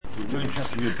doing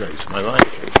chapter Yud Beis, am I right?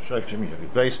 Shoftim Yud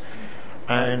Beis.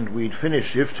 And we'd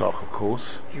finished Yiftach, of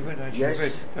course. You read right.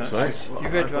 Yes. Sorry? You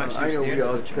read right. I know we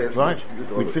are right.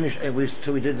 We'd finished,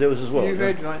 so we did those as well. You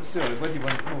read right through it. Whether you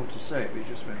want more to say it, we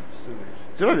just went through it.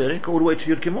 Did I really? Go all the way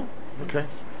to Yud Gimel? Okay.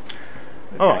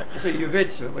 All right. So you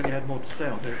read through it when you had more to say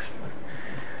on it.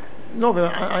 No,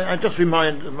 but I just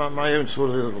remind my own sort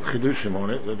of little chidushim on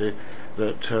it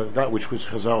that which was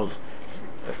Chazal's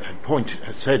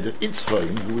had said that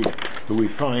Itzraim, who we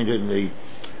find in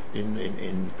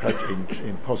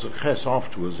posuk Ches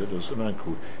afterwards, it was a man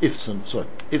called Ifson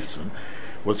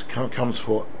comes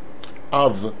for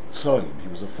Av Tzoim. He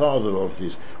was the father of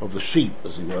the sheep,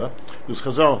 as it were.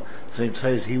 Because Chazal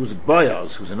says he was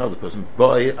Boaz, who was another person.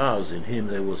 Boaz, in him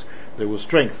there was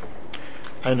strength.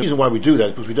 And the reason why we do that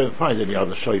is because we don't find any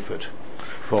other shofet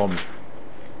from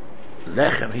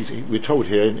Lechem. We're told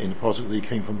here in the posuk that he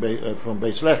came from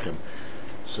Beis Lechem.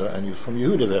 So, and he was from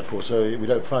Yehuda, therefore. So we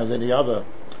don't find any other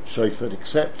shofet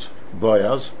except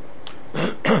Boaz.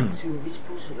 I'm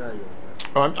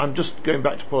just going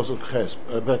back to posuk Ches,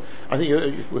 but I think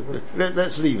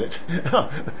let's leave it.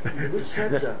 Which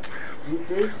chapter?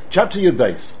 Chapter Yud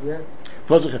Beis. Yeah.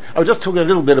 I was just talking a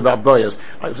little bit about Boaz.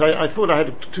 I thought I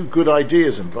had two good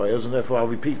ideas in Boaz, and therefore I'll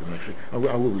repeat them. Actually, I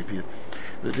will repeat it.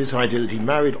 This idea that he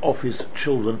married off his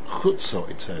children chutzah,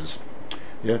 it says.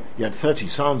 Yeah, he had 30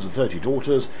 sons and 30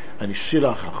 daughters, and he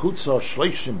shilach hachutzah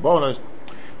shleishim banos,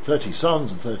 30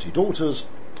 sons and 30 daughters,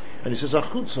 and he says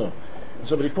hachutzah. And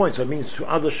somebody points that means to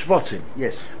other shvatim.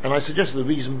 Yes. And I suggested the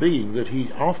reason being that he,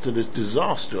 after this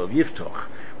disaster of Yiftach,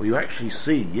 where you actually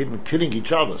see Yidden killing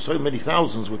each other, so many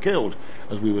thousands were killed,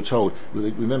 as we were told.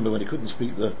 Remember when he couldn't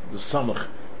speak the samach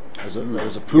as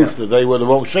a proof that they were the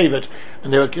wrong shevet,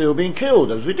 and they were being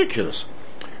killed. It was ridiculous.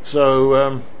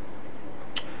 So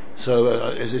as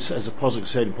the posuk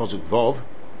said in posuk Vov,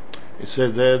 it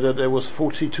said there that there was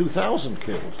 42,000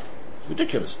 killed. It's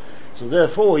ridiculous. So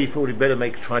therefore he thought he'd better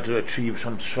try to achieve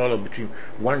some shalom between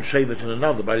one shevet and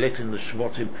another by letting the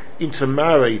shvatim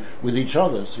intermarry with each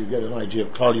other, so you get an idea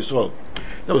of Klal Yisrael.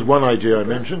 That was one idea I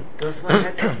mentioned. Does one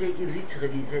have to take it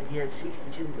literally that he had 60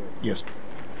 children? Yes.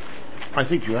 I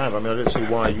think you have. I mean, I don't see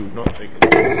why you would not take it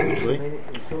literally.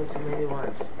 So many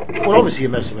wives. Well, obviously he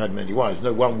must have had many wives.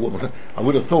 No one woman, I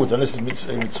would have thought, unless in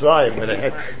Mitzrayim, where they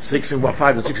had 5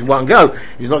 and 6 in one go,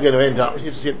 he's not going to end up.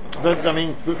 But I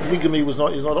mean, polygamy is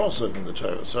not also in the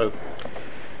Torah. So,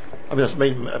 I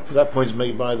mean, that point is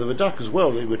made by the Radak as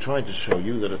well. They were trying to show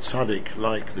you that a tzaddik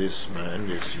like this man,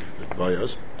 this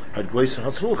Boaz, had grace and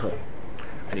hatzlucha.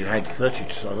 And he had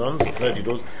 30 sons, 30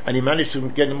 daughters, and he managed to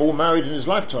get them all married in his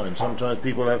lifetime. Sometimes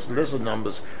people have lesser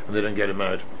numbers and they don't get them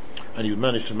married. And he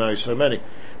managed to marry so many.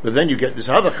 But then you get this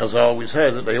other Chazal which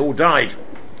said that they all died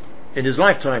in his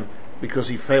lifetime because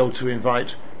he failed to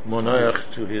invite Monach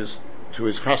to his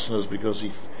chasnas, because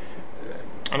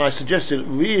and I suggested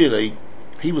really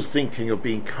he was thinking of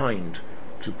being kind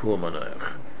to poor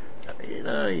Monach. You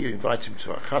know, you invite him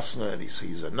to a chasna and he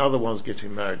sees another one's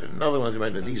getting married and another one's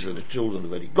married, and these are the children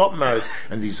that he got married,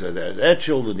 and these are their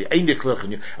children, the Einiklach,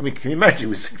 and I mean, can you imagine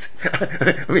with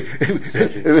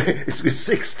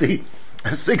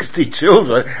 60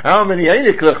 children, how many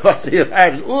Einiklach must he have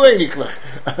had? Einiklach.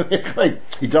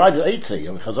 He died at 80.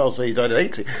 I mean, Chazal say he died at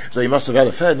 80. So he must have had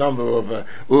a fair number of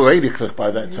Einiklach by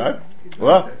that time.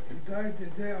 What? He died the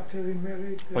day after he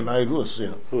married. When married Rus,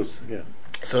 yeah.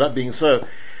 So that being so,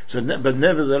 but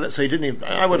nevertheless, so he didn't.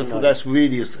 I would have thought that's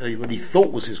really what he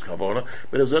thought was his kavanah,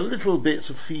 but there was a little bit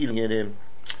of feeling in him.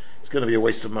 It's going to be a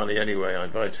waste of money anyway. I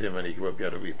invite him, and he won't be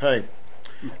able to repay,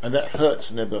 and that hurts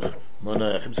Nebuch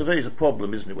Monach. It's a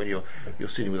problem, isn't it? When you're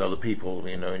sitting with other people,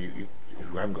 you know, and you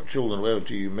who haven't got children. Where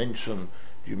do you mention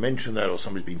that, or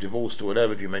somebody's been divorced or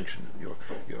whatever? Do you mention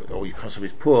or you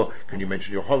somebody's poor? Can you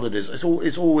mention your holidays? It's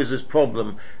always this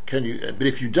problem. But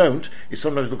if you don't, it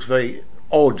sometimes looks very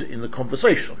odd in the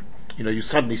conversation. You know, you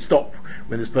suddenly stop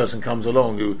when this person comes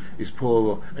along who is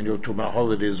poor, and you're talking about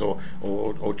holidays or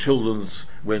children's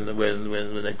when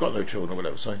they've got no children or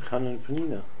whatever. So Hannah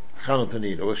Penina. Well,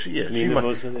 she might,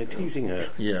 was when they're teasing her.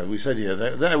 Yeah, we said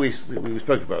there we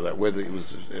spoke about that, whether it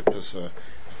was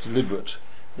deliberate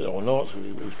or not.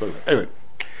 We spoke about it. Anyway,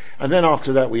 and then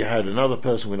after that we had another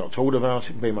person we're not told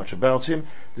very much about him.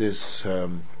 This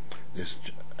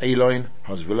Eloin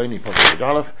has Vileni Posuk Yud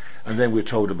Aleph, and then we're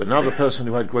told of another person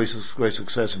who had great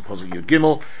success in Posuk Yud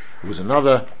Gimel. It was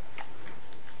another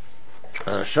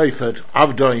Shofet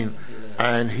Avdoin,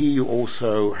 and he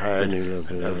also had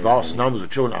vast numbers of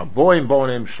children. Aboim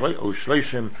Bonim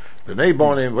Shleishim B'nei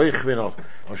Bonim Veichvin or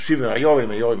Shivin Ayorim.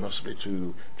 Ayorim must be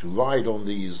to ride on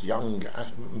these young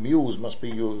mules must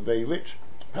be very rich.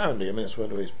 Apparently, I mean that's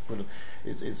what they put.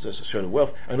 it's just a show of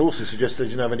wealth, and also suggests they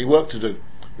didn't have any work to do.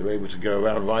 They were able to go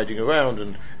around riding around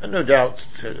and no doubt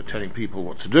telling people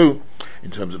what to do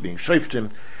in terms of being Shoftim.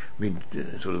 I mean,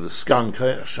 sort of the skan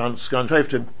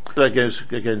Shoftim.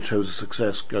 That again shows a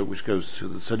success which goes to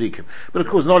the tzaddikim. But of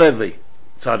course, not every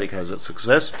tzaddik has that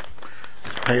success.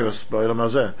 It's payos ba'olam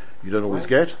hazeh. You don't always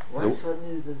get. Why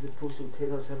suddenly does the posuk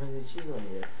tell us how many children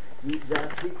he had?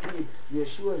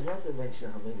 Yeshua is not to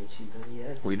mention how many children he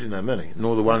had. We didn't have many.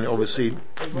 Nor the one, obviously,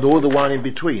 nor the one in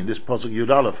between. This posuk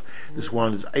Yud Aleph. This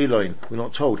one is Elohim. We're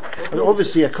not told. And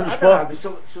obviously,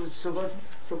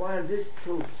 so why are this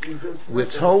two? We're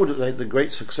told that the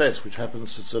great success which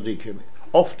happens to tzaddikim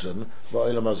often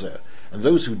ba'olam hazeh, and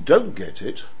those who don't get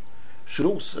it should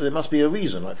also. There must be a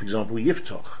reason. Like for example,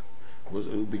 Yiftach was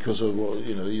because of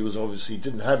he was obviously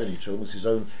didn't have any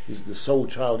children. The sole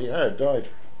child he had died.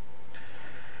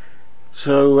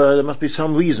 So there must be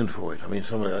some reason for it. I mean,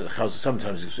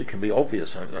 sometimes it can be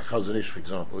obvious. Like the Chazon Ish, for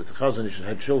example, if the Chazon Ish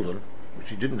had children, which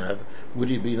he didn't have, would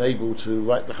he have been able to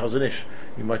write the Chazon Ish?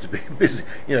 He might have been busy.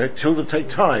 Children take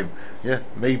time. Yeah,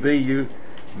 maybe he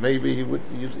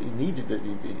needed it.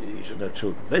 He should have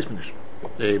children.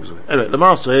 Anyway, the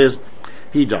master is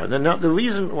he died. And now the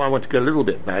reason why I want to go a little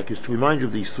bit back is to remind you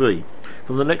of these three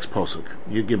from the next posuk,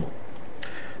 Yud Gimel.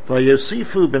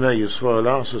 Vayosifu b'nei Yisrael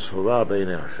asas hora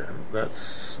b'nei Hashem.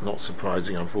 That's not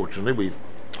surprising, unfortunately.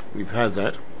 We've had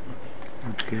that.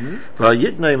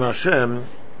 Vayitnei Hashem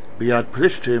b'yad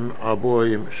Plishtim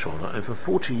arboim shona. And for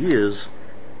 40 years,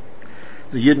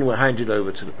 the Yidden were handed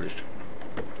over to the Plishtim.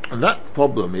 And that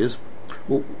problem is,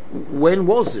 when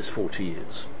was this 40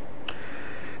 years?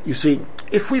 You see,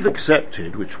 if we've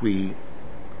accepted, which we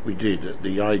did,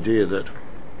 the idea that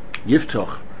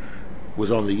Yiftach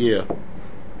was on the year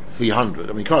 300.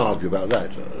 I mean, you can't argue about that,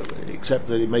 except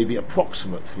that it may be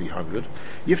approximate 300.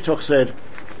 Yiftach said,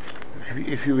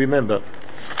 if you remember,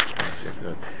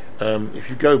 if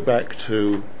you go back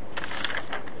to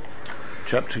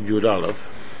chapter Yud Aleph,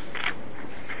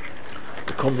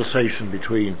 the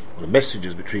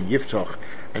messages between Yiftach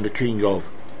and the king of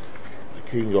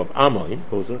Ammon,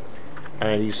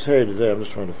 and he said there, I'm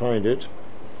just trying to find it,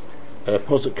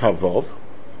 posuk Kavov.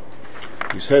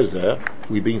 He says there,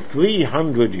 we've been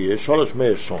 300 years, Sholosh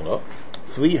Me'er Shona,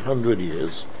 300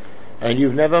 years, and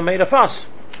you've never made a fuss.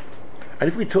 And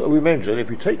if we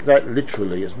take that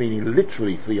literally, as meaning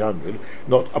literally 300,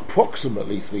 not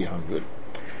approximately 300,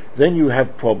 then you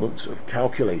have problems of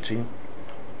calculating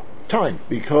time,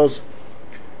 because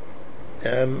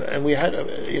and we had,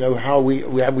 how we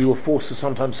were forced to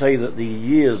sometimes say that the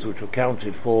years which were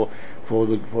counted for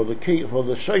the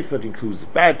shofet includes the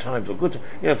bad times or good,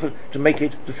 to make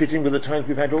it to fit in with the times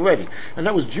we've had already. And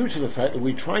that was due to the fact that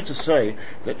we tried to say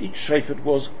that each shofet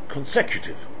was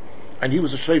consecutive, and he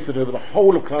was a shofet over the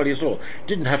whole of Klal Yisrael.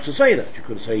 Didn't have to say that. You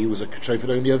could say he was a shofet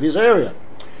only of his area,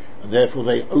 and therefore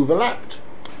they overlapped.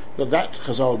 But that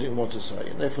Chazal didn't want to say,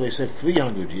 and therefore they said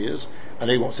 300 years, and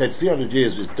they said 300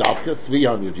 years is Davka,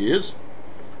 300 years,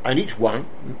 and each one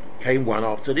came one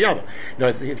after the other. Now,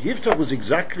 if Yiftach was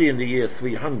exactly in the year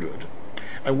 300,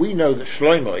 and we know that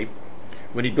Shlomo,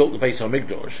 when he built the Beis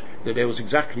HaMikdash, that there was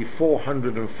exactly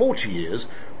 440 years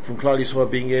from Klal Yisrael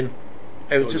being in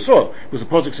Eretz Yisrael, because the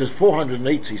posuk says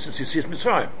 480 since Yetzias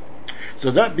Mitzrayim.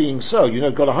 So that being so,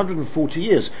 got 140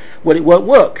 years. Well, it won't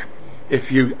work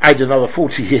if you add another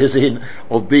 40 years in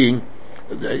of being,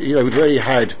 we've already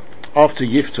had, after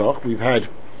Yiftach, we've had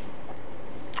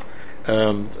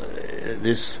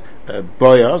this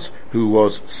Boaz, who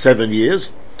was 7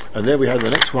 years, and then we had the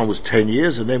next one was 10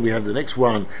 years, and then we have the next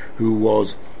one who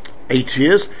was 8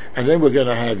 years, and then we're going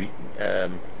to have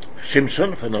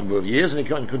Shimshon for a number of years, and it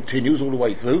continues all the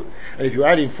way through, and if you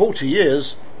add in 40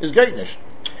 years, is Gaitnish.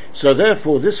 So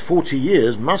therefore this 40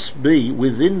 years must be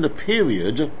within the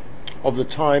period of the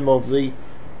time of the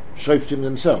Shoftim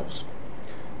themselves.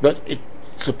 But it's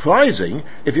surprising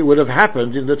if it would have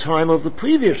happened in the time of the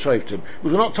previous Shoftim.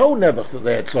 We were not told Nebuch that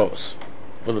they had Tzoros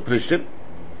for the Plishtim.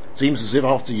 Seems as if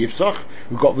after Yiftach,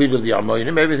 who got rid of the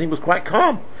Ammonim, everything was quite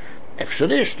calm.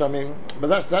 Efshanisht,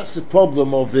 but that's the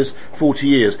problem of this 40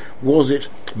 years. Was it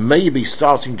maybe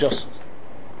starting just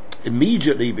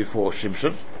immediately before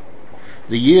Shimshon,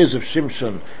 the years of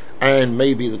Shimshon, and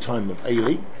maybe the time of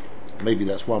Eli? Maybe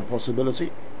that's one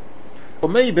possibility. Or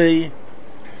maybe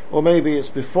it's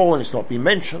before and it's not been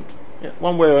mentioned.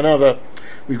 One way or another,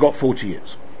 we've got 40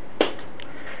 years.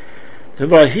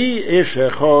 And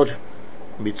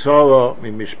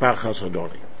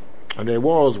there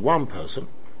was one person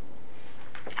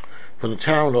from the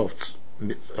town of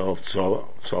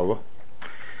Tzora,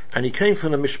 and he came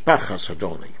from the Mishpachas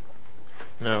Hadoni.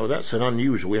 Now that's an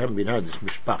unusual, we haven't been had this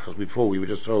mishpachas before, we were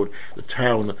just told the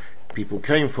town that people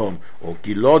came from, or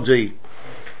Gilodi,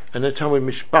 and they're told with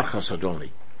mishpachas Adoni.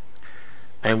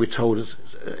 And we're told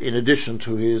in addition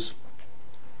to his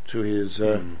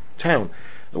town.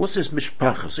 Now what's this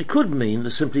mishpachas? It could mean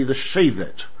simply the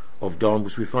shevet of Don,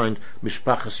 which we find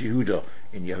mishpachas Yehuda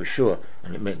in Yehoshua,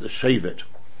 and it meant the shevet.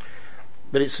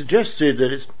 But it suggested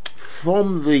that it's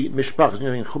from the mishpachas,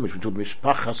 in Chumash we talk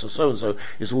mishpachas or so-and-so,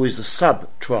 is always a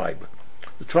sub-tribe.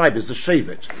 The tribe is the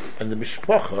shevet, and the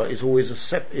mishpacha is always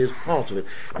is part of it,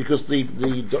 because the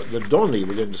Doni,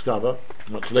 we're going to discover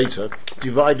much later,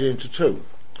 divided into two.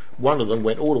 One of them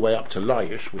went all the way up to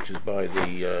Laish, which is by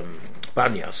the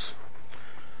Banyas,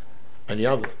 and the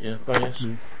other,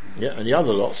 Banyas, and the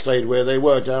other lot stayed where they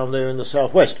were down there in the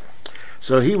southwest.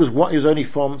 So he was only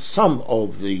from some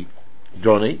of the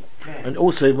Doni, and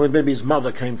also maybe his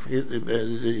mother came,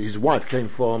 his wife came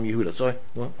from Yehuda. Sorry,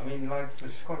 what? I mean, like the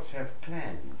Scots have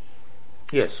clans.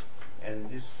 Yes. And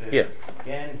this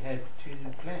Gan had 2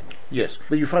 clans. Yes,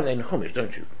 but you find that in Chumash,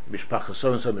 don't you? Mishpacha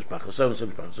so and so, Mishpacha so and so,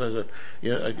 Mishpacha so and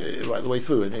so, right the way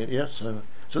through. Yes,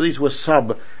 so these were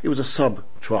it was a sub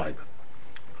tribe,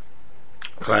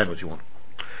 clan, what you want.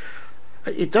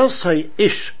 It does say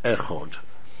Ish Echod.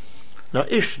 Now,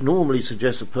 Ish normally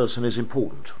suggests a person is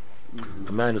important,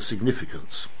 a man of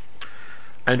significance,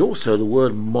 and also the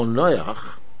word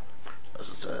Monoach.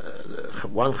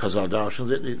 One Chazal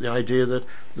Darshan, the idea that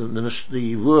the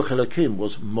Ruach Elokim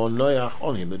was monoach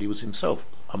on him, that he was himself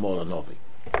a Mola Novi.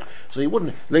 So he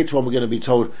wouldn't, later on we're going to be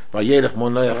told, Vayelech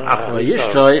monoach achra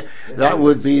yishtoi, that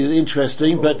would be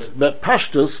interesting, but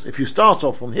Pashtus, if you start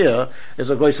off from here, is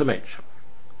a Goysa Mensch.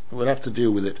 We'll have to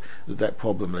deal with that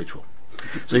problem later on.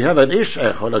 So you have an Ish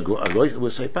Echon,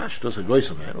 we'll say Pashtus, a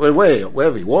Goysa man,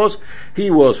 wherever he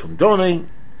was from Doni,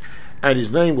 and his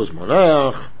name was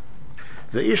Monoach,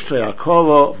 the Ishtay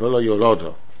Akora velo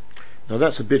Yoloda. Now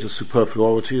that's a bit of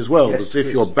superfluity as well, because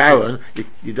if you're barren,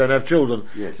 you don't have children.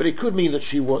 Yes. But it could mean that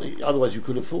she was, otherwise you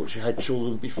could have thought she had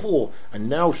children before, and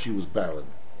now she was barren.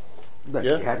 But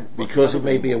she hadn't, because it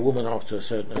may be a woman after a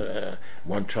certain,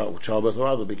 one childbirth or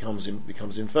other becomes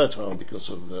infertile because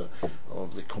of the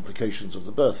complications of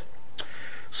the birth.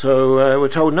 So, we're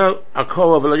told, no,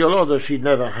 Akora velo Yoloda, she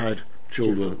never had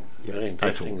children Very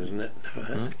interesting, isn't it?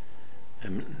 Her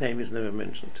name is never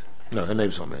mentioned. No, her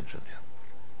name's not mentioned.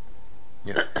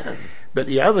 Yeah. But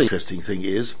the other interesting thing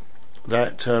is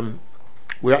that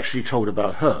we're actually told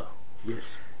about her. Yes.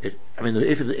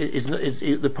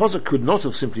 The posuk could not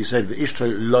have simply said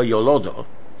V'ishto lo yoloda,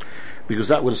 because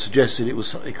that would have suggested it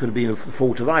could have been a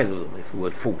fault of either of them, if the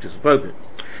word fault is appropriate.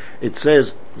 It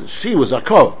says that she was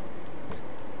akor.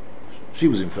 She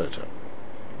was infertile.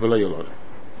 V'lo yoloda.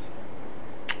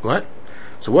 Right?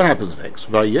 So what happens next?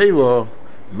 Vayelo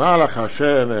malach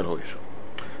Hashem Eloisha.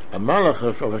 A malach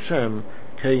of Hashem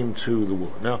came to the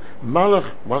woman. Now,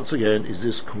 malach, once again, is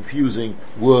this confusing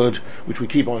word which we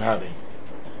keep on having.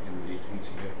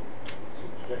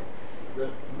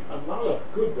 A malach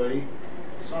could be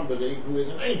somebody who is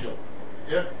an angel.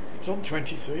 Yeah? It's on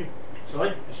 23.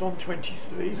 Sorry? It's on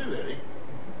 23. Is it really?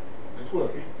 It's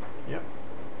working. Yep.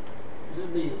 Is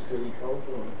it me that's feeling cold?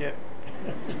 Or? Yep.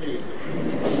 It's me, is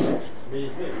it? It's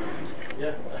me.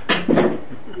 Yeah.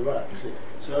 You're right, you see.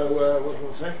 So, what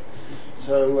was I saying?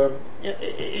 So,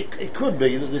 it could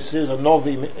be that this is a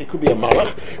Novi, it could be a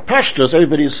Malach. Pashtus,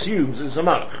 everybody assumes it's a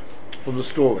Malach from the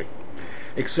story.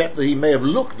 Except that he may have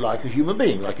looked like a human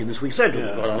being, like in this week's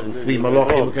Seder. Three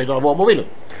Malachim came down one Movinim.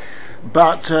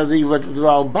 But, the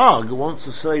Ralbag wants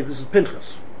to say this is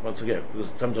Pinchas. Once again,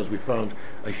 because sometimes we found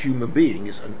a human being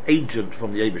is an agent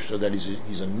from the Eibishter, that is,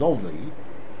 he's a Novi,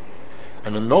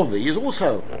 and a Novi is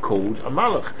also called a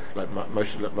Malach, like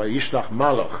Vayishlach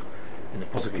Malach, in the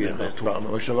posuk here, they talk about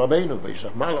Moshe Rabbeinu,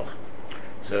 Vayishlach Malach.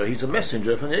 So he's a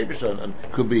messenger from the Eibishter, and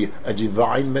could be a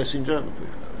divine messenger,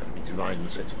 divine in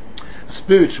the sense, a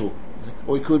spiritual,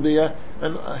 or it could be a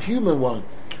human one,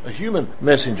 a human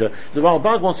messenger. The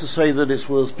Ralbag wants to say that it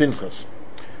was Pinchas.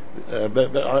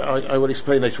 But I will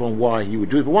explain later on why he would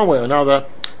do it. But one way or another,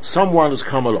 someone has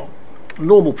come along.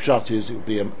 Normal pshat is it would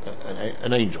be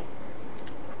an angel.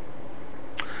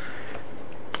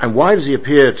 And why does he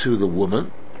appear to the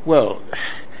woman? Well,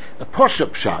 a posha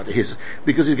pshat is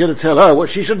because he's going to tell her what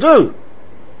she should do.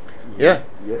 Yeah?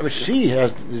 I mean, she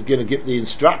is going to give the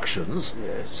instructions,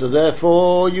 so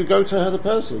therefore you go to her, the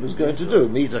person who's going to do.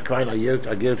 Me, the kind I go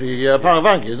to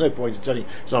Paravanki. There's no point in telling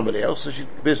somebody else. So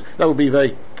that would be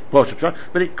very posh.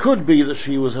 But it could be that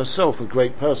she was herself a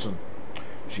great person.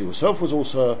 She herself was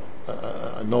also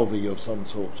a Novi of some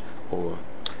sort,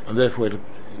 and therefore the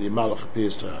Malach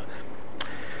appears to her.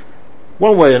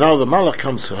 One way or another, the Malach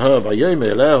comes to her,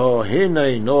 Vayome Eleho,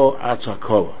 Hine no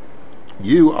atakora.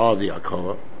 You are the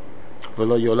Akora,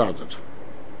 Velo Yoladat.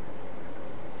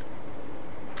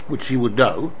 Which she would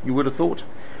know, you would have thought,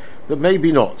 but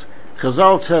maybe not.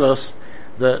 Chazal tell us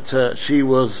that she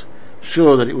was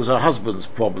sure that it was her husband's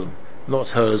problem, not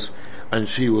hers, and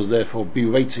she was therefore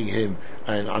berating him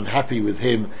and unhappy with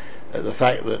him at the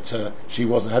fact that she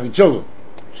wasn't having children.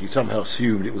 She somehow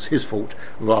assumed it was his fault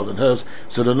rather than hers.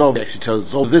 So the novel actually tells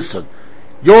us, oh listen,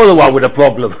 you're the one with a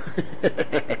problem.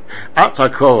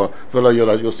 Atakora,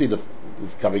 you'll see this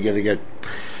coming in again.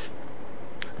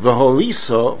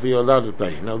 V'horiso v'yolad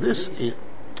bein. Now this is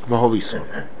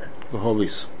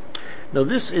v'horiso. Now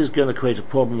this is going to create a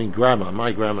problem in grammar.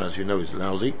 My grammar, as you know, is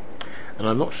lousy, and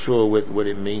I'm not sure what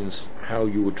it means, how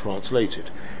you would translate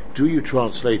it. Do you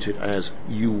translate it as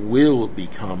you will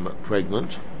become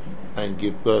pregnant and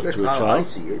give birth to a child? I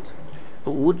see it.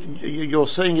 You're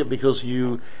saying it because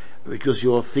you're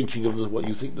thinking of what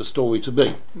you think the story to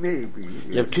be. Maybe.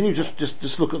 Yeah. Can you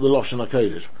just look at the Lashon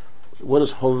HaKodesh? What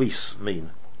does horis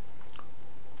mean?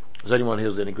 Is anyone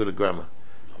here any good at grammar?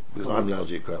 Because I'm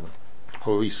lousy at grammar.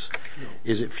 Horis.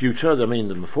 Is it future? I mean,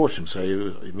 the Meforshim say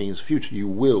it means future. You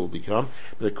will become,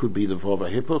 but it could be the Vova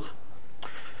Hippoch.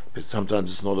 But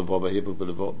sometimes it's not a Vova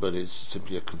Hippoch, but it's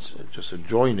simply just a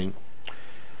joining.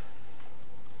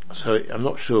 So I'm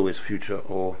not sure it's future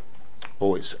or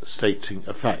it's stating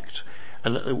a fact.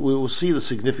 And we will see the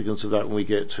significance of that when we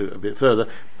get to a bit further.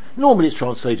 Normally it's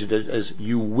translated as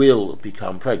you will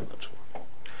become pregnant.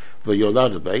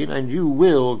 V'yolad bein, and you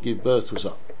will give birth to a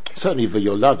son. Certainly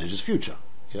v'yolad is future,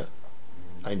 yeah?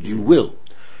 And you will.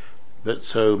 But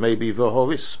so maybe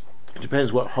v'horis. It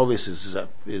depends what horis is.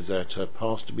 Is that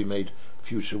past to be made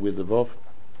future with the vav?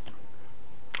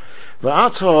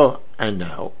 V'atar, and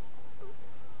now,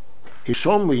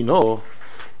 Hishom we know,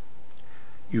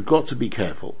 you've got to be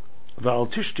careful. V'al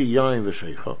tishti yain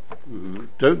v'sheicha.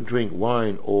 Don't drink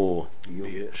wine or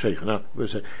sheicha. Now,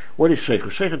 what is sheicha?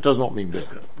 Sheicha does not mean beer.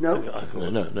 No, it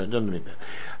doesn't mean beer.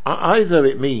 Either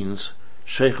it means,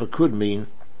 sheicha could mean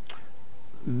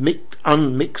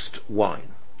unmixed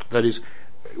wine. That is,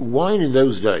 wine in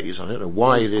those days, I don't know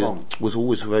why it is, was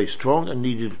always very strong and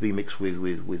needed to be mixed with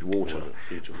water.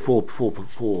 Four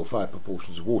or five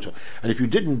proportions of water. And if you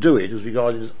didn't do it, it was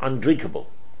regarded as undrinkable.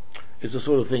 It's the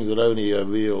sort of thing that only a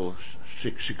real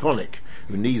shikonic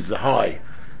who needs the high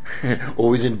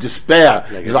or is in despair.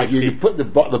 It's like you put the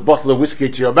bottle of whiskey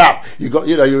to your mouth. You got,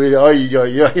 this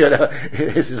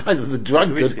is either the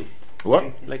drunkard.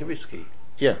 What? Like a whiskey.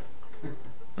 Yeah.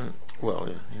 Well,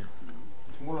 yeah.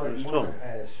 It's more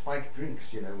like spiked drinks,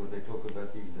 what they talk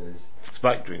about these days.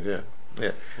 Spiked drinks, yeah.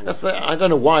 I don't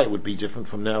know why it would be different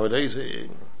from nowadays. I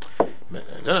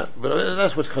don't know, but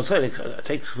that's what Chazal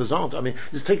takes for granted. I mean,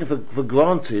 it's taken for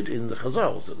granted in the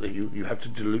Chazals that you have to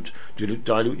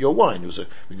dilute your wine. It was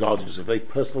regarded as a very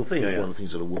personal thing. It's one of the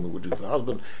things that a woman would do for her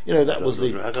husband. That was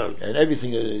and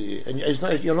everything. And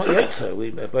you're not yetzer. We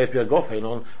both be a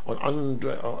goffin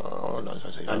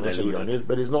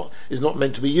but it's not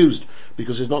meant to be used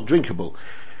because it's not drinkable.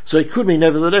 So it could mean,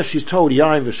 nevertheless, she's told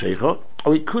yayin v'sheicha,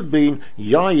 or it could mean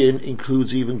yayin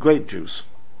includes even grape juice.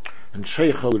 And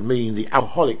sheicha would mean the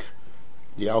alcoholic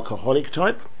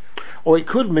type, or it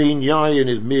could mean yayin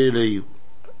is merely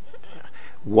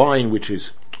wine which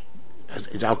is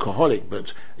alcoholic,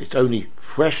 but it's only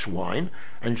fresh wine,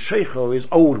 and sheicha is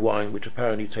old wine which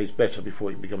apparently tastes better before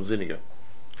it becomes vinegar.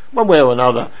 One way or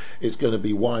another, it's going to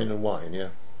be wine and wine, yeah.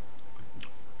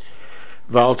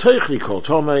 Val teichli kol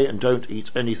tomei, and don't eat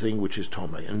anything which is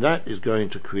tomei, and that is going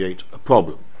to create a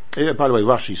problem. By the way,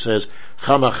 Rashi says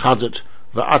chama chadet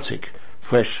va'atik,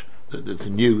 fresh, the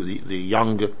new, the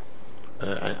young,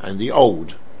 and the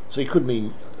old. So it could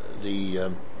mean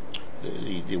the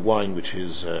wine which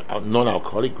is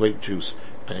non-alcoholic, grape juice,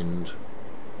 and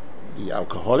the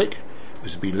alcoholic,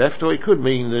 which has been left, or it could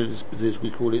mean that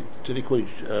we call it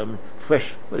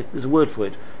fresh. There's a word for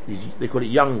it. They call it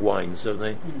young wines, don't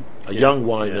they? A young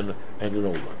wine and an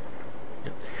old one.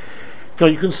 Yeah. Now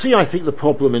you can see, I think, the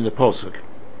problem in the posuk.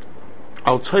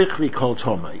 Al teichli kol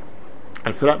tomei.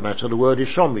 And for that matter, the word is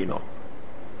shomino.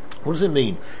 What does it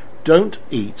mean? Don't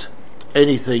eat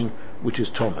anything which is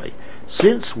tomei.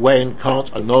 Since when can't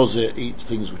a nozir eat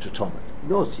things which are tomei?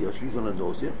 Nausea, she's on a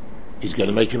nausea. He's going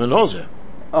to make him a nozir.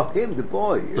 Oh, him, the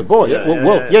boy. The boy,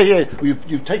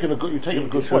 You've taken a good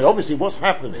point. Obviously, what's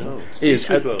happening is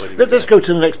let's go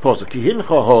to the next posuk. Kihin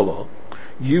chaholo,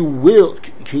 you will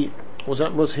keep. What's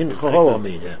hin chaholo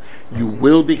mean here? You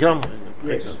will become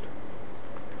pregnant.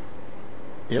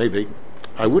 Yeah, maybe.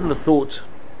 I wouldn't have thought.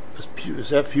 Is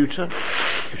that future?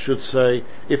 you should say,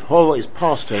 if horror is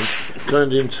past tense,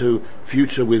 turned into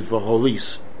future with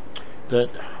vaholis,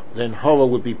 then horror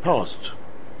would be past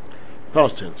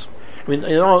tense. I mean,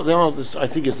 there are this, I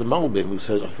think it's the Malbim who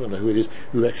says, I don't know who it is,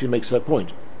 who actually makes that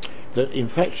point, that in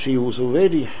fact she was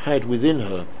already had within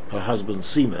her husband's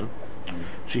semen.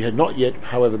 She had not yet,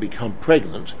 however, become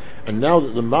pregnant, and now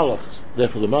that the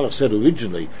Malach said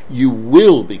originally, you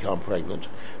will become pregnant,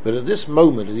 but at this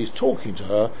moment, as he's talking to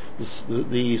her,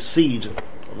 the seed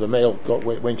of the male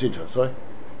went into her. Sorry?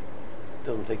 It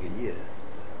doesn't take a year.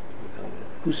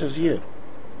 Who says a year?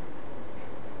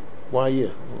 Why a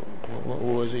year? What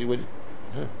was it?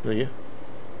 No year?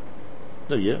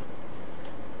 No year?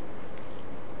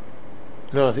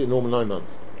 No, I think normal 9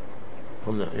 months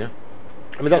from that, yeah?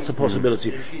 I mean, that's a possibility.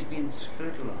 If she's been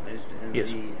fertilized and yes.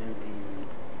 the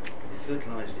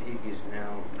fertilized egg is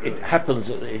now growing. It happens,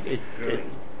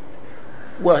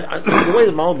 well, the way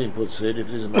the Malbim puts it, if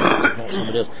there's a Malbim, not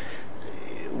somebody else,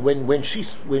 when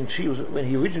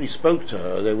he originally spoke to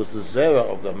her, there was the zera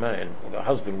of the man, or the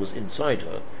husband was inside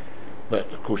her,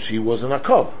 but of course she was an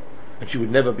akor, and she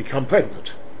would never become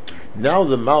pregnant. Now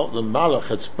the Malach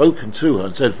had spoken to her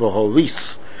and said, for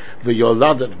horis, the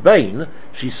yoladat bain,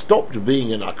 she stopped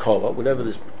being an akora, whatever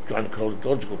this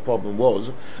gynecological problem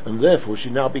was, and therefore she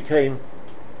now became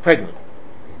pregnant.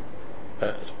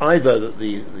 Either that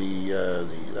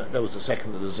that was the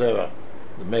second that the zera,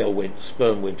 the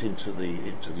sperm went into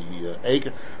the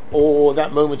egg, or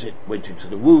that moment it went into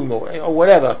the womb, or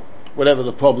whatever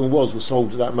the problem was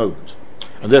solved at that moment.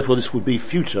 And therefore this would be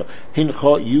future.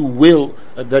 Hincha, you will,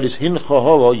 that is hincha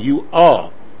hora, you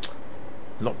are.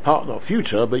 Not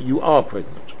future, but you are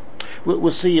pregnant. We'll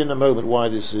see in a moment why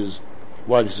this is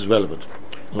relevant.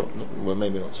 Well,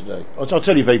 maybe not today. I'll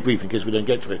tell you very briefly in case we don't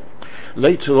get to it.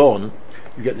 Later on,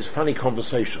 you get this funny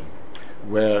conversation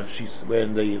when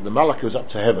the Malach goes up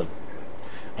to heaven,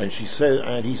 and he says,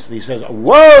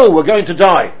 "Whoa, we're going to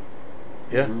die."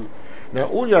 Yeah. Mm-hmm. Now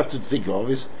all you have to think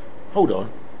of is, hold on,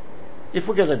 if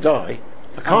we're going to die,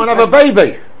 I can't have a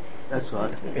baby. That's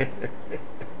right.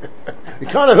 We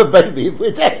can't have a baby if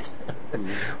we're dead.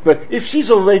 But if she's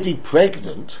already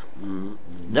pregnant,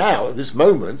 now at this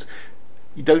moment,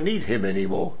 you don't need him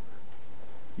anymore.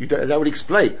 That would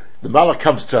explain. The Malach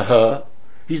comes to her.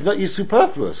 He's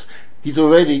superfluous. He's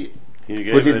already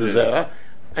put in the zera,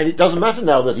 and it doesn't matter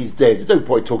now that he's dead. There's no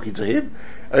point talking to him.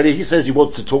 And he says he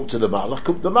wants to talk to the Malach,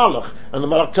 and the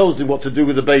Malach tells him what to do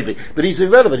with the baby. But he's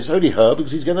irrelevant. It's only her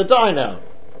because he's going to die now.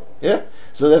 Yeah?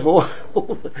 So therefore,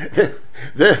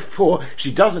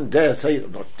 she doesn't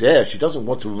she doesn't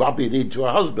want to rub it into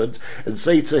her husband and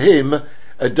say to him,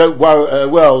 don't worry,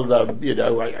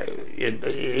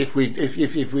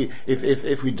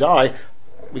 if we die,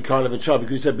 we can't have a child,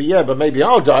 because he said, but maybe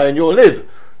I'll die and you'll live.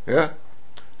 Yeah?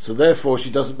 So therefore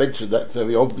she doesn't mention that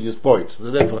very obvious point.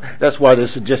 So therefore, that's why they're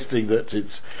suggesting that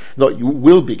it's not you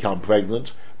will become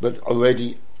pregnant, but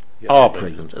already are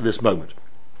pregnant at this moment.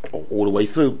 All the way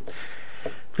through.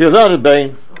 So he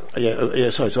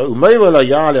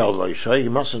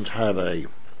mustn't have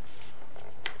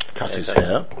cut his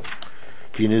hair.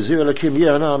 He's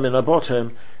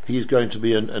going to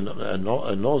be a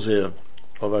Nazir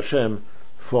of Hashem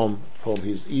from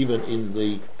his, even in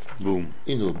the womb.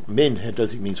 Men, I don't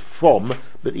think means from,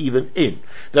 but even in.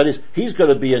 That is, he's going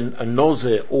to be a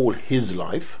Nazir all his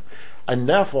life. And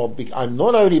therefore, I'm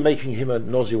not only making him a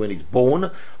Nazir when he's born,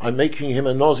 I'm making him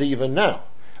a Nazir even now.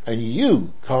 And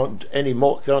you can't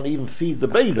even feed the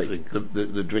baby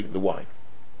drink the wine.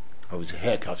 Obviously,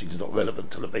 hair cutting is not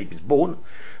relevant till the baby's born,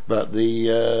 but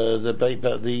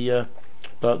the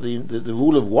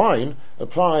rule of wine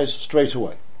applies straight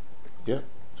away. Yeah,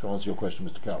 to answer your question,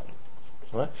 Mr. Calvin.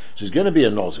 Right? So he's going to be a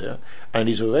Nazir, and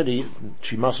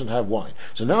she mustn't have wine.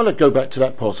 So now let's go back to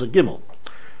that posuk Gimel.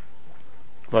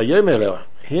 Vayomer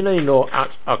hine no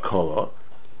at akora.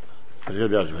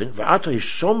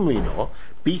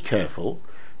 Be careful.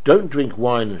 Don't drink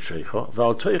wine and sheikha.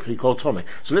 Val teichli kol tomei.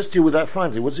 So let's deal with that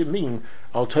finally. What does it mean?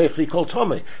 Al teichli kol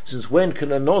tomei. Since when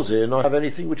can a Nazir not have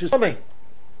anything which is tomei?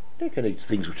 They can eat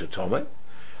things which are tomei.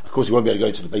 Of course, he won't be able to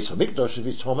go to the Beis Hamikdash if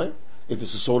it's tomei. If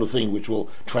it's the sort of thing which will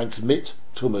transmit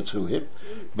tumah to him.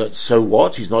 But so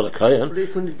what? He's not a kohen. But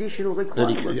it's an additional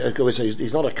requirement.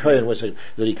 He's not a kohen. We say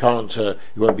that he can't. He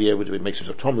won't be able to. It makes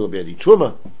himself tomei. He won't be able to eat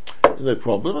truma. No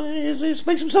problem. He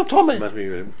makes himself tomei. Must be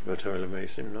a Torah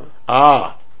L'Mesim, no?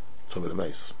 Tomei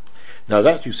L'Meis. Now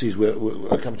that you see is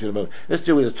we'll come to in a moment. Let's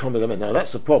deal with the Tomei L'Meis. Now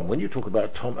that's the problem. When you talk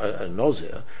about a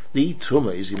Nazir, the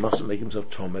Tumah is he mustn't make himself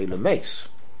Tomei L'Meis.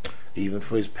 Even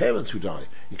for his parents who die,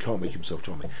 he can't make himself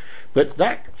Tomei. But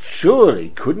that surely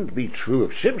couldn't be true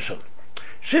of Shimshon.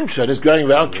 Shimshon is going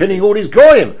around killing all his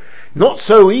goyim. not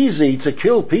so easy to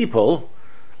kill people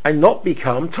and not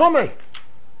become Tomei.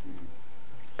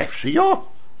 Shiur.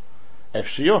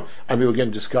 And we were going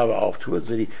to discover afterwards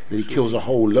that he kills a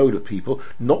whole load of people,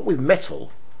 not with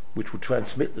metal, which would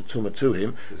transmit the tumor to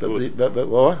him, but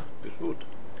what? With wood.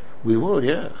 With wood,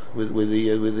 yeah. With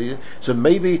the so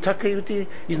maybe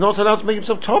he's not allowed to make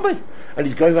himself Tomei, and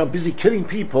he's going around busy killing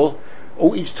people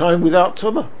each time without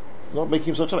tumor, not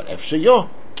making himself Tomei. Shiur.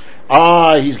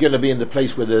 He's going to be in the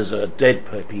place where there's dead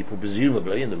people,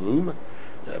 presumably in the room.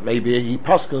 Maybe he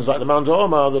paskins like the Mount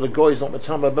Omar that a guy is not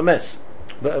matama b'mes,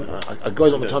 but a guy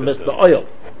is not matama b'mes b'oil.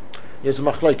 It's a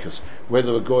machlokes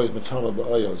whether a guy is matama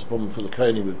b'oil. It's a problem for the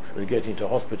Kohanim when they get into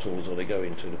hospitals or they go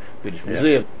into the British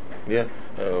Museum,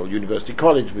 or University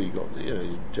College. We got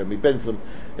Jeremy Bentham.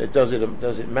 Does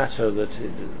it matter that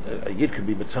a yid can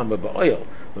be matama b'oil,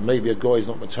 but maybe a guy is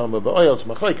not matama b'oil? It's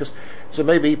machlokes. So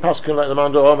maybe he paskin like the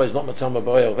Mount Omar is not matama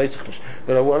b'oil.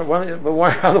 But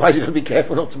why? Otherwise, you've got to be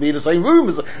careful not to be in the same room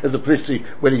as a priest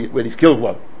when he's killed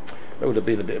one. That would have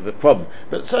been a bit of a problem.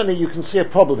 But certainly you can see a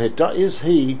problem here. Is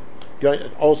he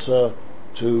going also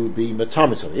to be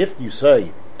matamita? If you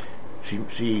say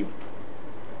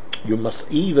you must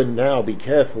even now be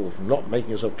careful from not making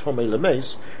yourself Tomei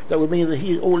Lemes, that would mean that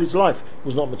he all his life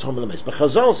was not Tomei Lemes. But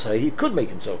Chazal say he could make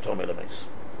himself Tomei Lemes.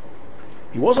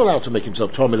 He was allowed to make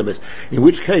himself Tomei Lemes. In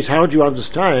which case, how do you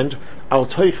understand Al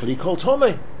Teichli Kol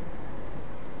Tomei?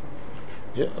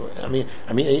 Yeah, I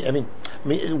mean,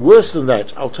 worse than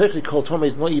that, Al Teichli Kol Tomei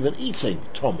is not even eating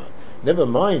Toma. Never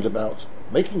mind about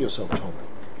making yourself Tomei.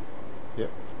 Yeah.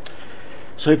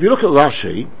 So if you look at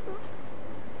Rashi,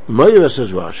 Meira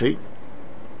says Rashi,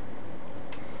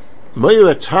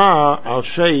 Meira ta al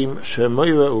sheim she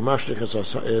Meira umashlich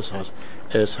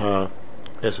es ha.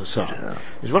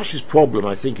 Rashi's problem,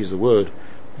 I think, is the word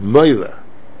Meira.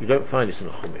 You don't find this in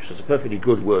the Chumash. There's a perfectly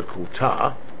good word called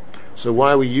ta. So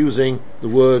why are we using the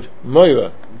word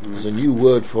Meira? There's a new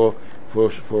word for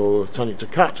turning to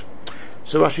cut.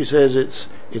 So Rashi says it's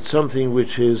something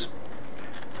which is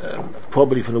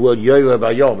probably from the word Yoyra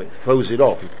Bayom. It throws it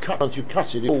off. Once you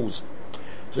cut it, it falls.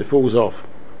 So it falls off.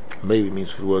 Maybe it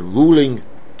means for the word ruling.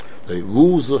 It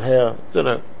rules the hair. Don't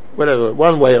know. Whatever.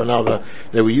 One way or another,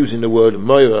 they were using the word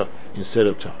Meira instead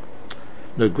of ta.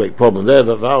 No great problem there.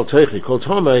 But Val Teichli Kol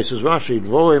Tomei, says Rashi,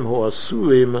 Dvorim Ho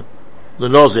Asurim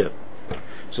L'Nozir.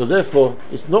 So therefore,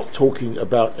 it's not talking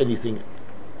about anything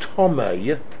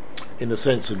Tomei in the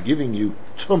sense of giving you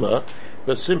tumah,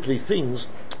 but simply things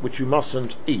which you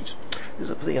mustn't eat. There's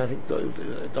a thing I think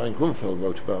Diane Grunfeld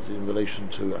wrote about it in relation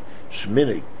to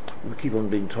Shmini. We keep on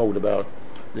being told about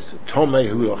this Tomei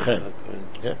Hu Lochem.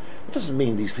 Yeah? It doesn't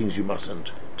mean these things you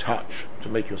mustn't touch to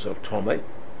make yourself Tomei.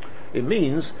 It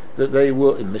means that they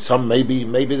will, some maybe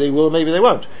they will, maybe they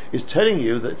won't. It's telling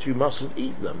you that you mustn't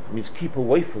eat them. It means keep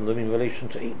away from them in relation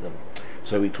to eat them.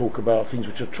 So we talk about things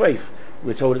which are treif.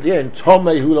 We're told at the end,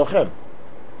 Tomei Hu Lochem.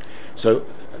 So,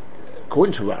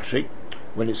 according to Rashi,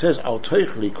 when it says Al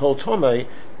Teichli Kol Tomei,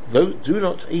 do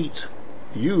not eat,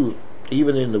 you,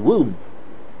 even in the womb,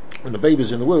 when the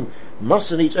baby's in the womb,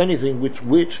 mustn't eat anything which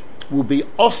will be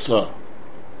osa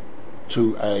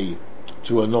to a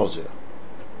nozir.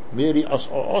 Merely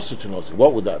osa to nozir.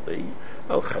 What would that be?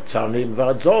 Oh, Chatzanim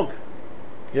Vadzog.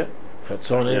 Yeah?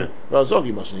 Chatzanim Vadzog.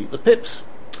 You mustn't eat the pips.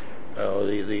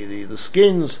 The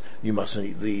skins. You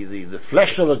mustn't eat the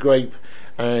flesh of a grape,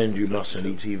 and you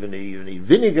mustn't even eat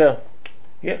vinegar.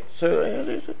 Yeah, so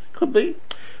it could be.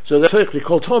 So the Teichli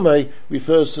Kol Tomei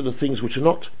refers to the things which are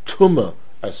not tumah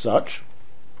as such,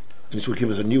 and this will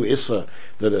give us a new issa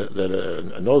that a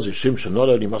Nozir Shimshon not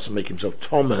only mustn't make himself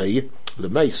Tomei, the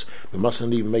mace, but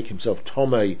mustn't even make himself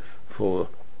Tomei for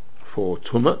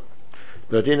tumah,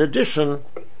 but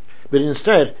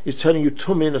instead is telling you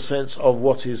tumah in a sense of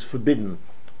what is forbidden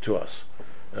to us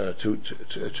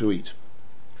to eat.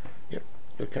 Yeah,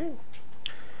 okay.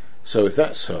 So if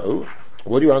that's so,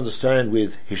 what do you understand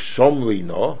with Hishomri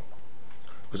no?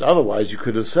 Because otherwise you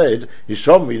could have said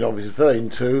Hishomri no is referring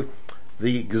to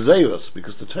the Gezerus,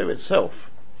 because the Torah itself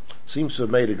seems to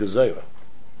have made a Gezerah.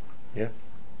 Yeah?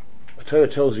 The Torah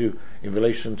tells you in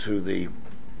relation to the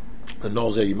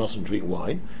Nozir you mustn't drink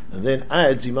wine, and then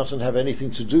adds you mustn't have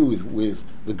anything to do with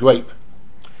the grape.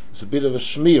 It's a bit of a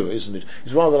shmira, isn't it?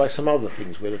 It's rather like some other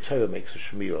things where the Torah makes a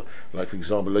shmira, like for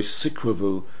example, lo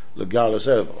sikravu legalas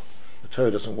erva. The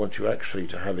Torah doesn't want you actually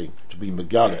to be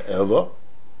megala erva,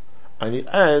 and it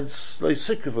adds lo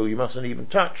sikravu, you mustn't even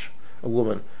touch a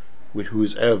woman who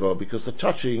is erva, because the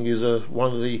touching is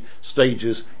one of the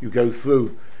stages you go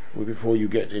through before you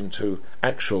get into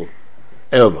actual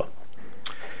erva.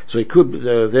 So it could,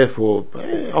 therefore,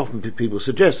 often people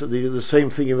suggest that the same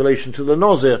thing in relation to the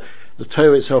Nazir. The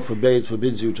Torah itself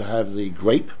forbids you to have the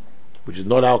grape, which is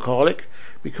not alcoholic,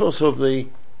 because of the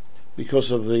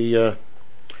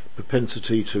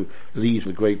propensity to lead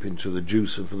the grape into the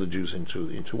juice and for the juice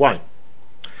into wine.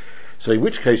 So in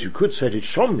which case you could say that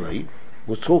Shomri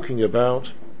was talking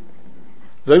about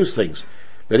those things.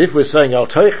 But if we're saying Al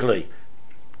Teichli,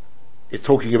 it's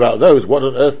talking about those, what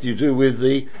on earth do you do with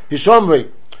the Hishomri?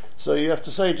 So you have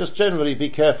to say, just generally be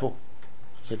careful.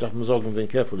 Say Daf Mazogim, being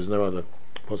careful, there's no other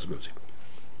possibility.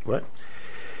 Right?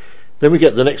 Then we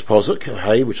get the next posuk,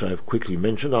 hey, which I have quickly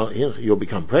mentioned. You'll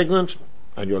become pregnant,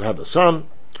 and you'll have a son,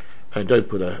 and don't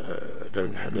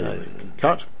have a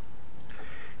cut.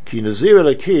 Ki nazir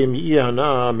elakim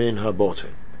yihana min habote.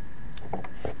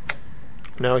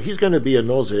 Now he's going to be a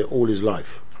nazir all his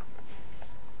life.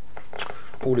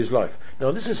 All his life.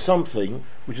 Now this is something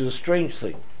which is a strange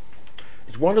thing.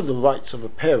 It's one of the rights of a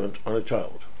parent on a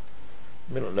child.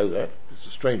 You may not know that. It's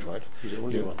a strange right. He's the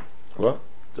only one. What?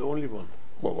 The only one.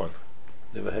 What one?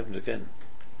 Never happened again.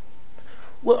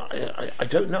 Well, I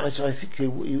don't know. I think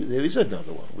there is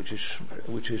another one, which is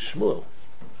Shmuel.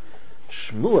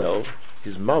 Shmuel,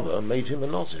 his mother, made him a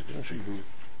nazir, didn't she?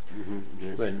 Mm-hmm.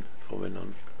 Yes. When? From when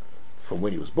on? From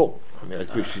when he was born. I mean, I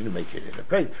suppose she didn't make it in a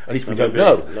pain. At least we don't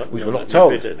know. We were not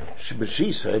told. But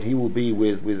she said he will be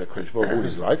with a Kodesh Baruch all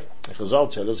his life.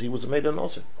 Chazal tell us he was made a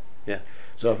nazir. Yeah.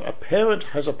 So a parent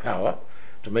has a power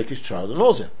to make his child a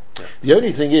nazir. Yeah. The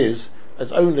only thing is,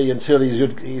 it's only until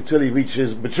he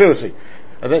reaches maturity.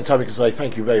 At that time he can say,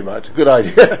 thank you very much, good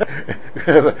idea.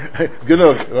 Good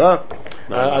enough,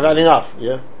 I've had enough,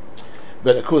 yeah.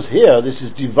 But of course here, this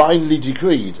is divinely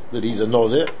decreed that he's a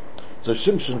nazir, so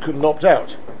Shimshon couldn't opt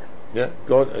out. Yeah,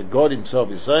 God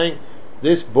himself is saying,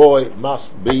 this boy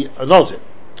must be a nazir.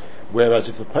 Whereas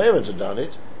if the parent had done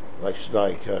it, like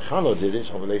Chano did it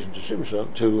in relation to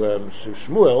Shimshon, to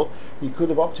Shmuel, he could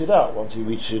have opted out once he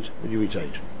reached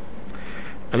age.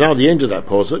 And now the end of that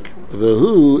posuk,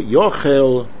 V'hu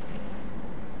yochel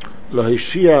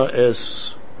lahishia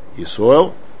es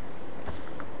Yisrael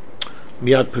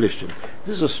miad Pelishtim.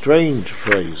 This is a strange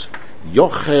phrase.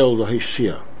 Yochel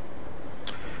lahishia.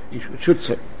 You should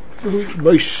say,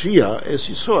 Moshiach es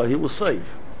Yisrael, he will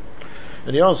save.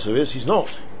 And the answer is, he's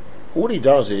not. All he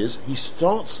does is, he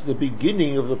starts the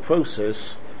beginning of the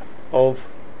process of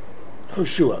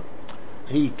Hoshua.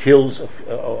 He kills a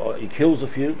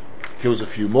few, kills a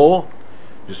few more,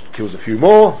 just kills a few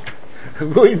more,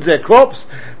 ruins their crops,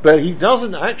 but he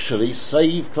doesn't actually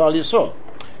save Klal Yisrael.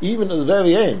 Even at the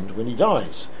very end, when he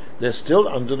dies, they're still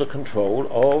under the control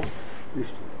of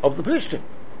the Pelishtim.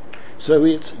 So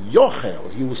it's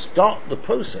Yochel, he will start the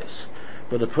process,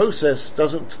 but the process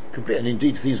doesn't complete, and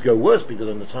indeed things go worse, because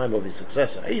in the time of his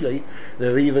successor, Eli,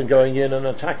 they're even going in and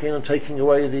attacking and taking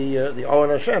away the Oren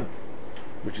Hashem,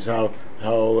 which is how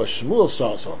Shmuel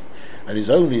starts off. And it's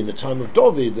only in the time of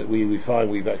David that we find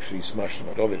we've actually smashed,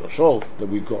 not David or Shaul, that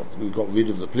we've got rid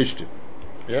of the Pelishtim.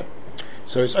 Yeah?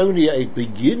 So it's only a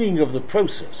beginning of the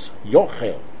process,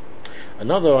 Yochel.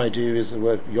 Another idea is the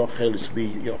word Yochel is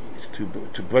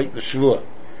to break the Shvuah.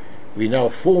 We now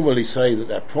formally say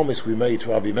that promise we made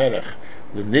to Abimelech,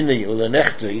 the Nini or the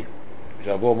Nechti, which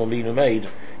Avraham Avinu made,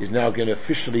 is now going to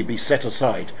officially be set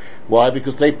aside. Why?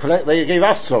 Because they gave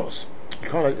us tzos.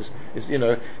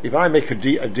 If I make a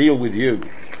deal with you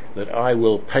that I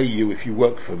will pay you if you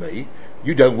work for me,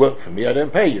 you don't work for me, I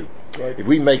don't pay you. Right. If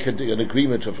we make an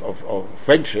agreement of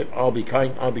friendship, I'll be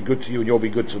good to you and you'll be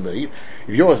good to me.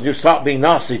 If you start being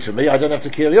nasty to me, I don't have to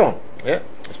kill you on. Yeah?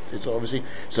 It's obviously,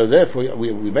 so therefore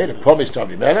we made a promise to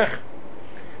Abimelech,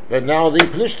 but now the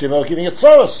Pelishtim are giving it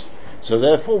tzos. So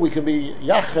therefore we can be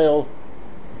Yachel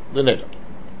the Neder.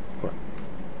 Right.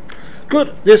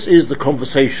 Good. This is the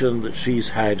conversation that she's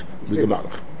had with the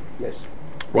Malach. Yes.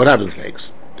 What happens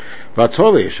next?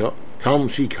 Vatoresha,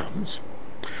 she comes.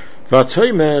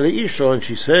 Vatomer Isha, and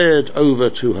she said over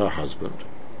to her husband.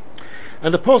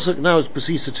 And the posuk now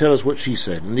proceeds to tell us what she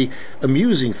said. And the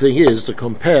amusing thing is to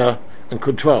compare and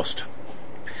contrast.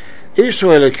 Isha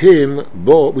Elokim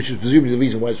bo, which is presumably the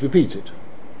reason why it's repeated.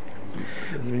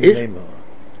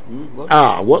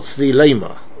 What's the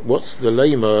lema? What's the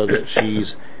lema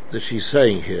that she's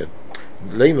saying here?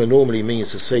 Lema normally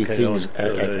means to say things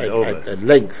at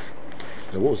length.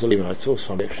 Now, what was the lema? I saw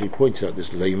somebody actually point out this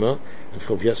lema, and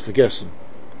vergessen.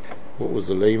 What was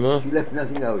the lema? She left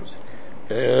nothing out.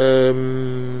 She's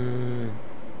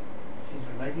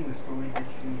relating the story that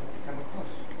she came across.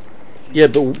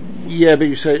 But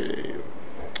you say,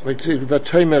 What's the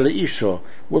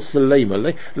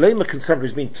lema? Lema can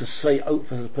sometimes mean to say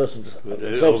for the person to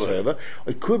themselves say over.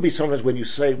 It could be sometimes when you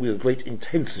say it with great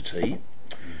intensity,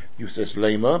 you say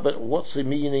lema, but what's the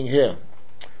meaning here?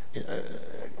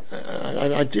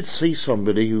 I did see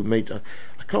somebody who made, I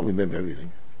can't remember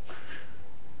everything.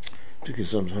 Took him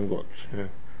some time, got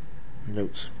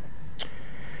notes.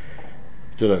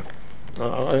 Don't know.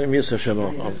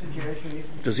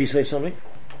 Does he say something?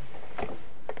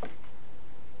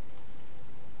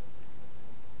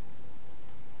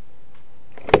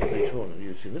 Which one? Have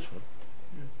you seen this one?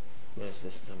 Yeah.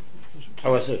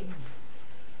 Oh, I see.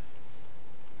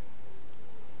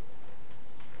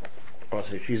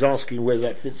 She's asking whether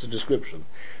that fits the description.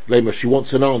 Lema, she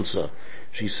wants an answer.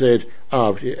 She said,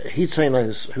 he's saying like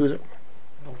this, who is it?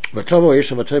 Lema,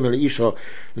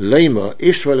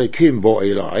 Israelikim bo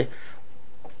Eli.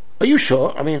 Are you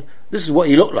sure? I mean, this is what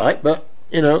he looked like, but,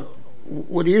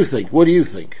 what do you think?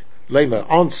 Lema,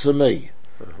 answer me.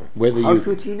 Whether How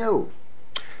should he know?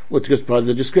 Well, it's just by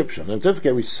the description. And don't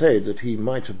forget we said that he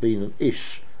might have been an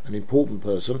an important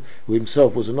person, who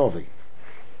himself was a Novi.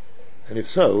 And if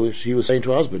so, she was saying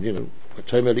to her husband, a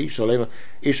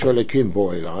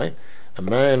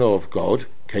man of God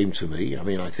came to me. I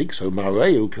mean, I think so.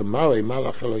 Mareu kamare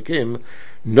malach elokim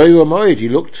noamoid. He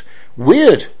looked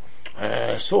weird.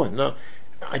 I saw him. Now,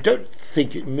 I don't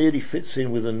think it merely fits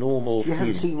in with a normal feeling. You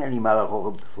haven't seen any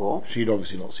malach before? She'd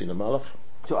obviously not seen a malach.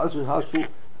 So, how should...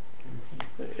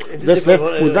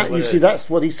 You see, that's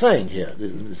what he's saying here.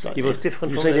 He was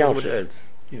different from anyone else.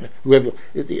 Yeah. Whoever,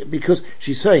 because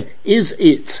she's saying, is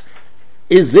this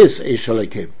Ish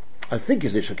Elokim? I think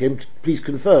it's Ish Elokim, please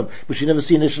confirm. But she'd never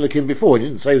seen Ish Elokim before. He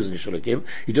didn't say it was Ish Elokim.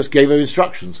 He just gave her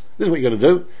instructions. This is what you're going to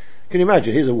do. Can you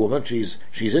imagine? Here's a woman, she's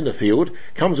in the field,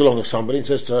 comes along with somebody and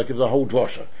says to her, gives her a whole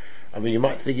drosha. I mean, you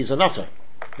might think he's a nutter.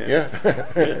 Yeah.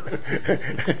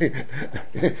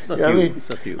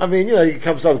 I mean, he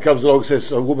comes along,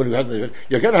 says a woman who hasn't,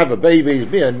 you're going to have a baby.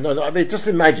 I mean, just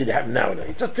imagine it happen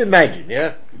nowadays. Just imagine,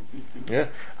 yeah. You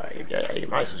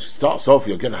might starts off,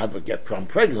 you're going to get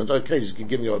pregnant. Okay, she can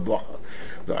give you a bracha.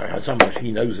 But somehow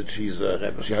he knows that she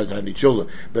hasn't had any children.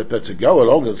 But to go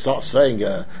along and start saying,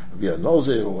 be a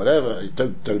nozi or whatever,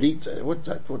 don't eat. What's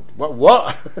that?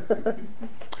 What?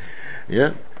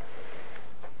 Yeah.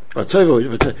 I tell you what,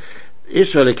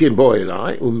 Israelikim bo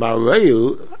Eli,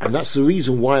 umareu, and that's the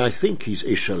reason why I think he's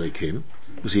Israelikim,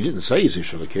 because he didn't say he's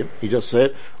Israelikim, he just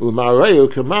said, umareu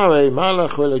kamare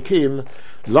malach elikim,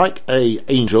 like a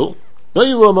angel,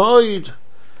 and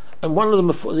one of them,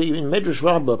 in Medrash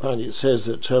Rabbah, apparently it says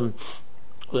that,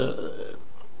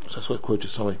 that's what I quoted,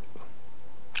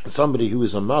 somebody who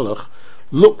is a malach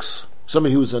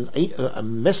somebody who is a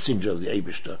messenger of the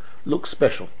Eibishter, looks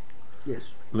special.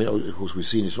 Yes. I mean, of course, we've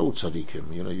seen this old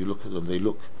tzaddikim. You look at them; they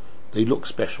look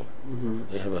special.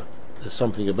 Mm-hmm. There's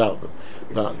something about them.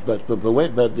 But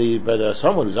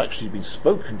someone who's actually been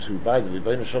spoken to by the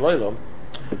Rebbeinu Shalom,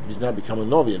 he's now become a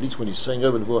novi. At least when he's saying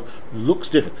over and over, looks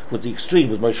different. With the extreme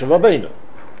was Moshe Rabbeinu,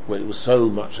 where it was so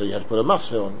much that he had to put a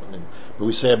masveh on him. But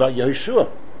we say about Yehoshua,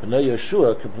 Pnei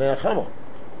Yehoshua, K'pnei Hachama,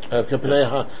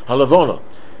 K'pnei Halavona.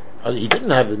 He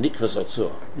didn't have the nikvas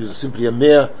atzur. He was simply a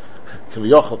mere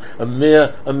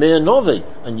novi,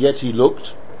 and yet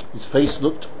his face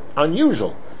looked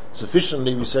unusual.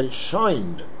 Sufficiently, we said it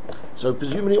shined. So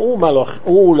presumably all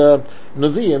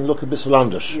Nevi'im look a bit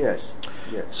slandish. Yes.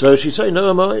 So she say,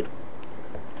 no, Amoid.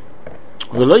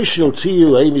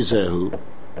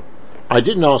 I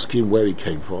didn't ask him where he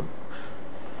came from.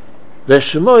 And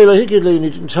he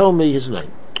didn't tell me his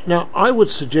name. Now, I would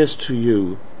suggest to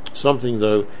you something,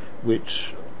 though,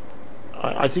 which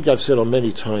I think I've said on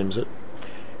many times, that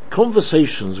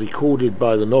conversations recorded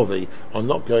by the Novi are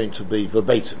not going to be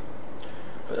verbatim.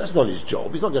 That's not his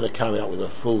job. He's not going to come out with a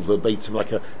full verbatim,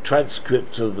 like a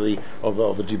transcript of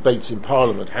a debate in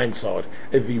Parliament, Hansard.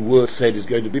 Every word said is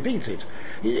going to be repeated.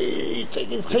 It's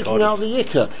taking out the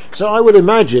yikkah. So I would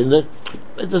imagine that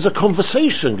there's a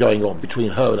conversation going on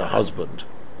between her and her husband.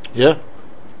 Yeah?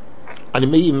 And it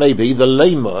may be the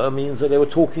lema means that they were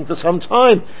talking for some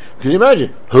time. Can you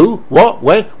imagine? Who? What?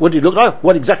 When? What did he look like?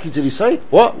 What exactly did he say?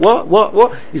 What?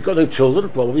 He's got no children.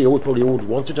 Probably always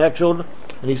wanted to have children.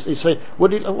 And he's saying, what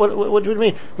do you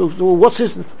mean?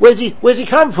 Where's he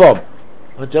come from?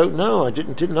 I don't know. I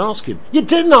didn't ask him. You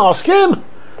didn't ask him?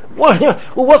 Why?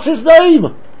 Well, what's his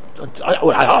name?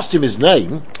 I asked him his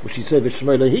name, which he said,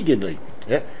 V'shmei lo higidli.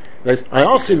 Yeah? I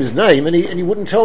asked him his name, and he wouldn't tell